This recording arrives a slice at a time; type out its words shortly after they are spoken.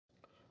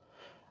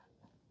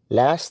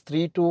Last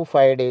 3 to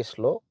 5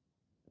 డేస్‌లో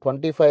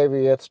 25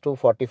 years to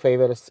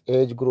 45 years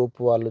age group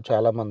వాళ్ళు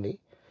చాలామంది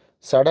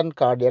సడన్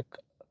కార్డియాక్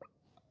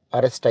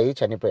అరెస్ట్ అయ్యి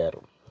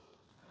చనిపోయారు.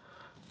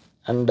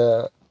 అండ్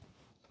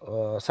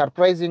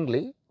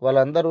సర్ప్రైజింగ్‌లీ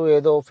వాళ్ళందరూ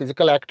ఏదో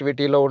ఫిజికల్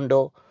యాక్టివిటీలో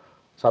ఉండో,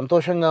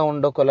 సంతోషంగా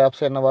ఉండో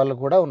కొలాప్స్ అయిన వాళ్ళు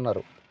కూడా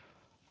ఉన్నారు.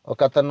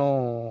 ఒకతను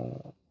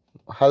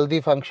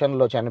హల్దీ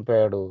ఫంక్షన్‌లో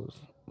చనిపోయాడు.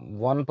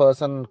 One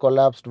person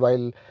collapsed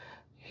while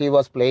he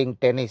was playing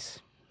tennis.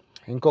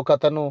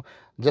 ఇంకొకతను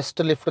జస్ట్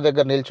లిఫ్ట్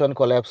దగ్గర నిల్చొని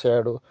కొలాప్స్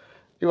అయ్యాడు.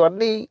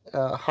 ఇవన్నీ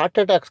హార్ట్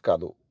అటాక్స్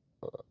కాదు,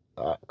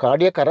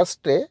 కార్డియాక్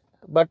అరెస్టే.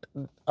 బట్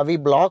అవి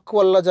బ్లాక్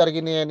వల్ల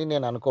జరిగినాయి అని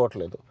నేను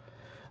అనుకోవట్లేదు.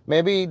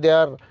 Maybe they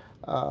are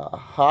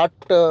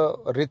heart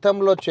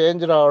రిథంలో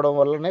change రావడం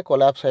వల్లనే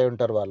కొలాప్స్ అయి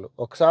ఉంటారు వాళ్ళు.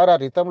 ఒకసారి ఆ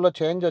రిథంలో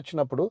చేంజ్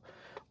వచ్చినప్పుడు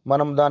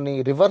మనం దాన్ని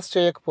రివర్స్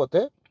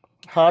చేయకపోతే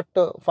హార్ట్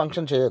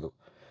ఫంక్షన్ చేయదు.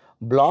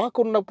 బ్లాక్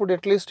ఉన్నప్పుడు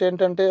అట్లీస్ట్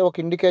ఏంటంటే ఒక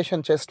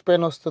ఇండికేషన్, చెస్ట్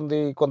పెయిన్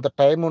వస్తుంది, కొంత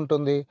టైం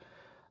ఉంటుంది.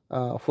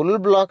 ఫుల్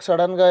బ్లాక్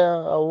సడన్గా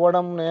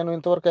అవ్వడం నేను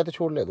ఇంతవరకు అయితే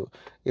చూడలేదు.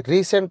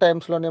 రీసెంట్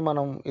టైమ్స్లోనే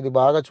మనం ఇది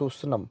బాగా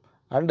చూస్తున్నాం.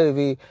 అండ్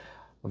ఇవి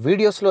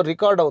వీడియోస్లో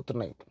రికార్డ్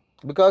అవుతున్నాయి.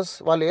 బికాస్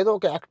వాళ్ళు ఏదో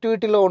ఒక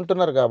యాక్టివిటీలో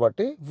ఉంటున్నారు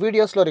కాబట్టి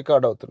వీడియోస్లో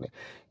రికార్డ్ అవుతున్నాయి.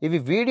 ఇవి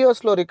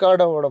వీడియోస్లో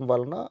రికార్డ్ అవ్వడం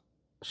వలన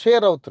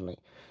షేర్ అవుతున్నాయి.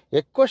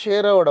 ఎక్కువ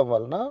షేర్ అవ్వడం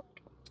వలన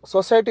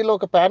సొసైటీలో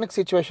ఒక ప్యానిక్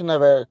సిచ్యువేషన్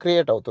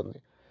క్రియేట్ అవుతుంది.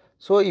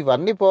 సో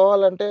ఇవన్నీ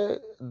పోవాలంటే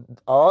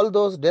all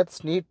those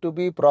deaths need to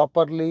be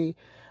properly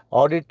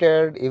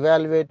audited,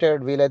 evaluated.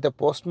 వీలైతే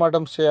పోస్ట్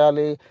మార్టమ్స్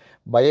చేయాలి,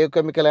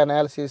 బయోకెమికల్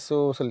అనాలిసిస్,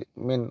 అసలు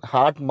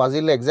హార్ట్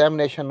మజిల్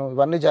ఎగ్జామినేషన్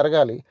ఇవన్నీ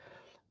జరగాలి.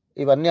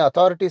 ఇవన్నీ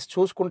అథారిటీస్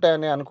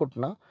చూసుకుంటాయని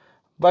అనుకుంటున్నా.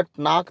 బట్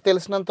నాకు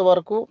తెలిసినంత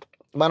వరకు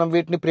మనం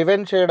వీటిని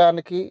ప్రివెంట్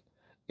చేయడానికి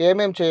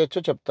ఏమేం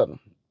చేయొచ్చో చెప్తాను.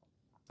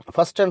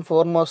 First and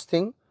foremost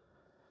thing,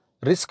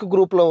 risk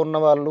గ్రూప్లో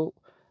ఉన్నవాళ్ళు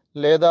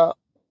లేదా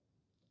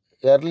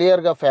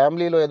ఎర్లియర్గా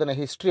ఫ్యామిలీలో ఏదైనా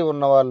హిస్టరీ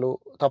ఉన్నవాళ్ళు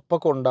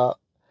తప్పకుండా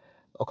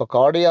ఒక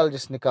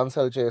కార్డియాలజిస్ట్ని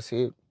కన్సల్ట్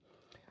చేసి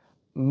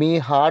మీ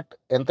హార్ట్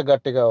ఎంత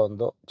గట్టిగా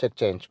ఉందో చెక్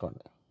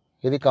చేయించుకోండి.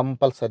 ఇది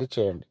కంపల్సరీ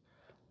చేయండి.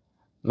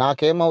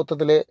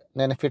 నాకేమవుతుందిలే,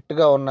 నేను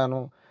ఫిట్గా ఉన్నాను,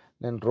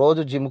 నేను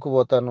రోజు జిమ్కు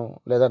పోతాను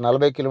లేదా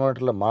 40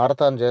 కిలోమీటర్ల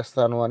మారథాన్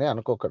చేస్తాను అని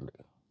అనుకోకండి.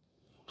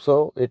 So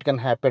it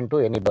can happen to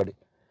anybody.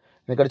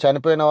 ఇక్కడ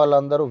చనిపోయిన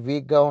వాళ్ళందరూ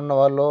వీక్గా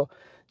ఉన్నవాళ్ళు,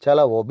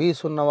 చాలా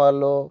ఒబీస్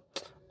ఉన్నవాళ్ళు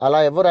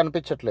అలా ఎవరు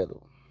అనిపించట్లేదు.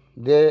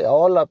 They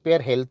all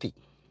appear healthy.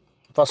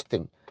 First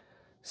thing.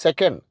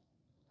 Second,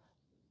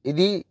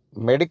 ఇది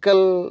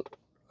మెడికల్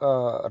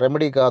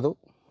రెమెడీ కాదు.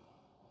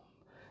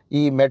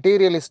 ఈ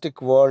మెటీరియలిస్టిక్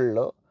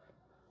వరల్డ్లో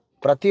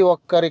ప్రతి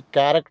ఒక్కరి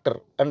character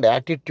and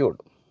attitude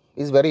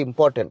is very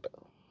important.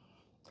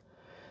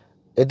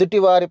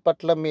 ఎదుటివారి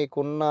పట్ల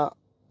మీకున్న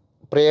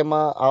ప్రేమ,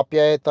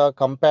 ఆప్యాయత,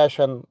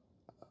 కంపాషన్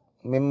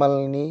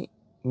మిమ్మల్ని,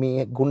 మీ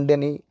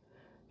గుండెని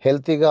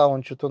హెల్తీగా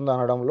ఉంచుతుంది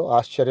అనడంలో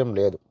ఆశ్చర్యం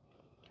లేదు.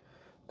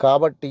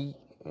 కాబట్టి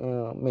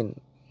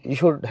you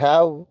should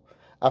have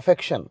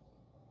affection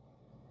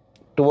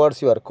towards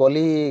your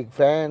colleague,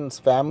 friends,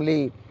 family,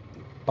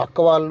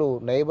 పక్క వాళ్ళు,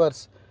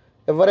 నైబర్స్,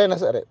 ఎవరైనా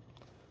సరే.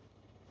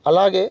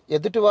 అలాగే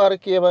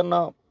ఎదుటివారికి ఏమన్నా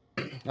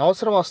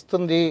అవసరం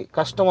వస్తుంది,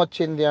 కష్టం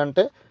వచ్చింది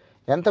అంటే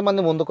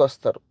ఎంతమంది ముందుకు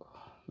వస్తారు,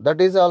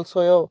 దట్ ఈజ్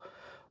ఆల్సో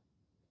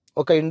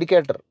ఒక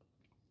ఇండికేటర్.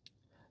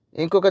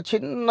 ఇంకొక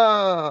చిన్న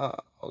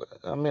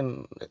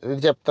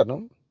ఇది చెప్తాను.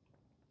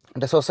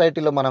 అంటే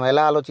సొసైటీలో మనం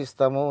ఎలా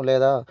ఆలోచిస్తాము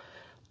లేదా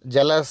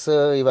జలస్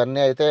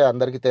ఇవన్నీ అయితే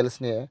అందరికీ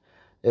తెలిసినాయి.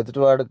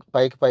 ఎదుటివాడు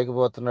పైకి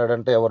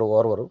పోతున్నాడంటే ఎవరు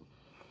ఓర్వరు.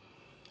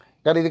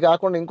 కానీ ఇది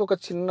కాకుండా ఇంకొక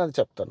చిన్నది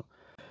చెప్తాను.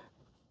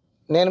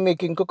 నేను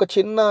మీకు ఇంకొక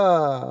చిన్న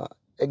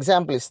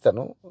ఎగ్జాంపుల్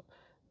ఇస్తాను.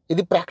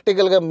 ఇది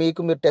ప్రాక్టికల్గా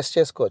మీరు టెస్ట్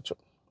చేసుకోవచ్చు.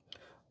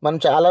 మనం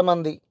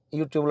చాలామంది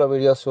యూట్యూబ్లో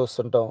వీడియోస్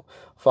చూస్తుంటాం,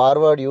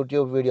 ఫార్వర్డ్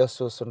యూట్యూబ్ వీడియోస్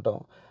చూస్తుంటాం,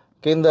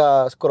 కింద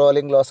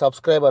స్క్రోలింగ్లో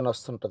సబ్స్క్రైబ్ అని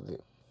వస్తుంటుంది.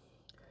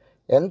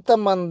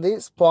 ఎంతమంది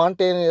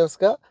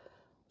స్పాంటేనియస్గా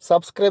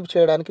సబ్స్క్రైబ్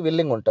చేయడానికి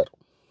విల్లింగ్ ఉంటారు?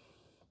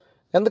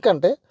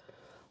 ఎందుకంటే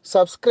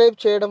సబ్స్క్రైబ్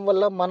చేయడం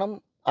వల్ల మనం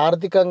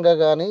ఆర్థికంగా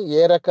కానీ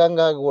ఏ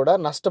రకంగా కూడా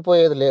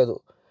నష్టపోయేది లేదు.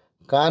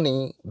 కానీ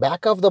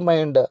బ్యాక్ ఆఫ్ ద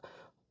మైండ్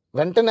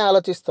వెంటనే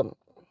ఆలోచిస్తాం,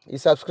 ఈ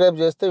సబ్స్క్రైబ్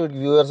చేస్తే వీడికి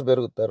వ్యూవర్స్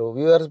పెరుగుతారు,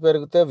 వ్యూవర్స్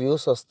పెరిగితే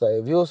వ్యూస్ వస్తాయి,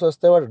 వ్యూస్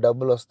వస్తే వాడికి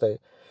డబ్బులు వస్తాయి,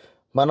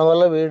 మన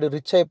వల్ల వీడు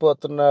రిచ్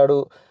అయిపోతున్నాడు,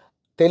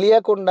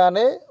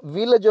 తెలియకుండానే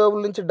వీళ్ళ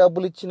జోబుల నుంచి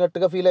డబ్బులు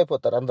ఇచ్చినట్టుగా ఫీల్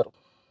అయిపోతారు అందరూ.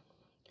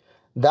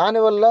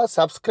 దానివల్ల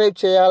సబ్స్క్రైబ్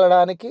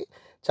చేయడానికి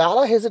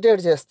చాలా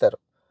హెసిటేట్ చేస్తారు.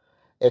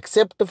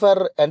 ఎక్సెప్ట్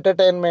ఫర్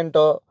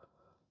ఎంటర్టైన్మెంటో,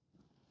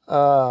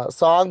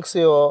 సాంగ్స్,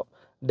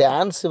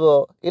 డ్యాన్స్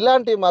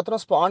ఇలాంటివి మాత్రం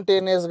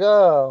స్పాంటేనియస్గా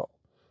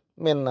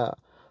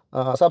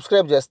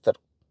సబ్స్క్రైబ్ చేస్తారు.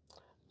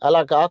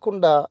 అలా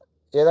కాకుండా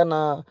ఏదైనా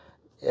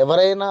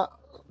ఎవరైనా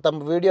తమ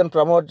వీడియోని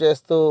ప్రమోట్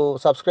చేస్తూ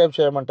సబ్స్క్రైబ్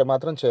చేయమంటే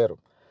మాత్రం చేయరు.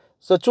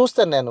 సో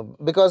చూస్తాను నేను,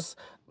 బికాస్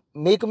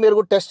మీరు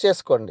కూడా టెస్ట్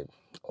చేసుకోండి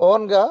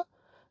ఓన్గా.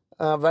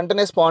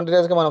 వెంటనే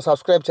స్పాంటేనియస్గా మనం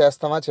సబ్స్క్రైబ్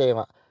చేస్తామా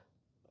చేయమా?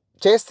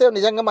 చేస్తే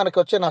నిజంగా మనకి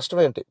వచ్చే నష్టం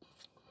ఏంటి?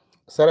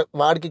 సరే,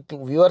 వాడికి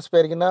వ్యూవర్స్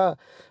పెరిగినా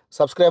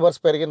సబ్స్క్రైబర్స్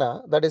పెరిగినా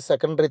that is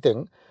secondary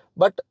thing.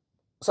 But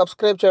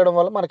subscribe చేయడం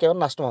వల్ల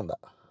మనకేమైనా నష్టం ఉందా?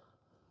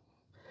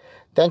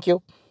 Thank you.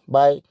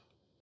 బాయ్.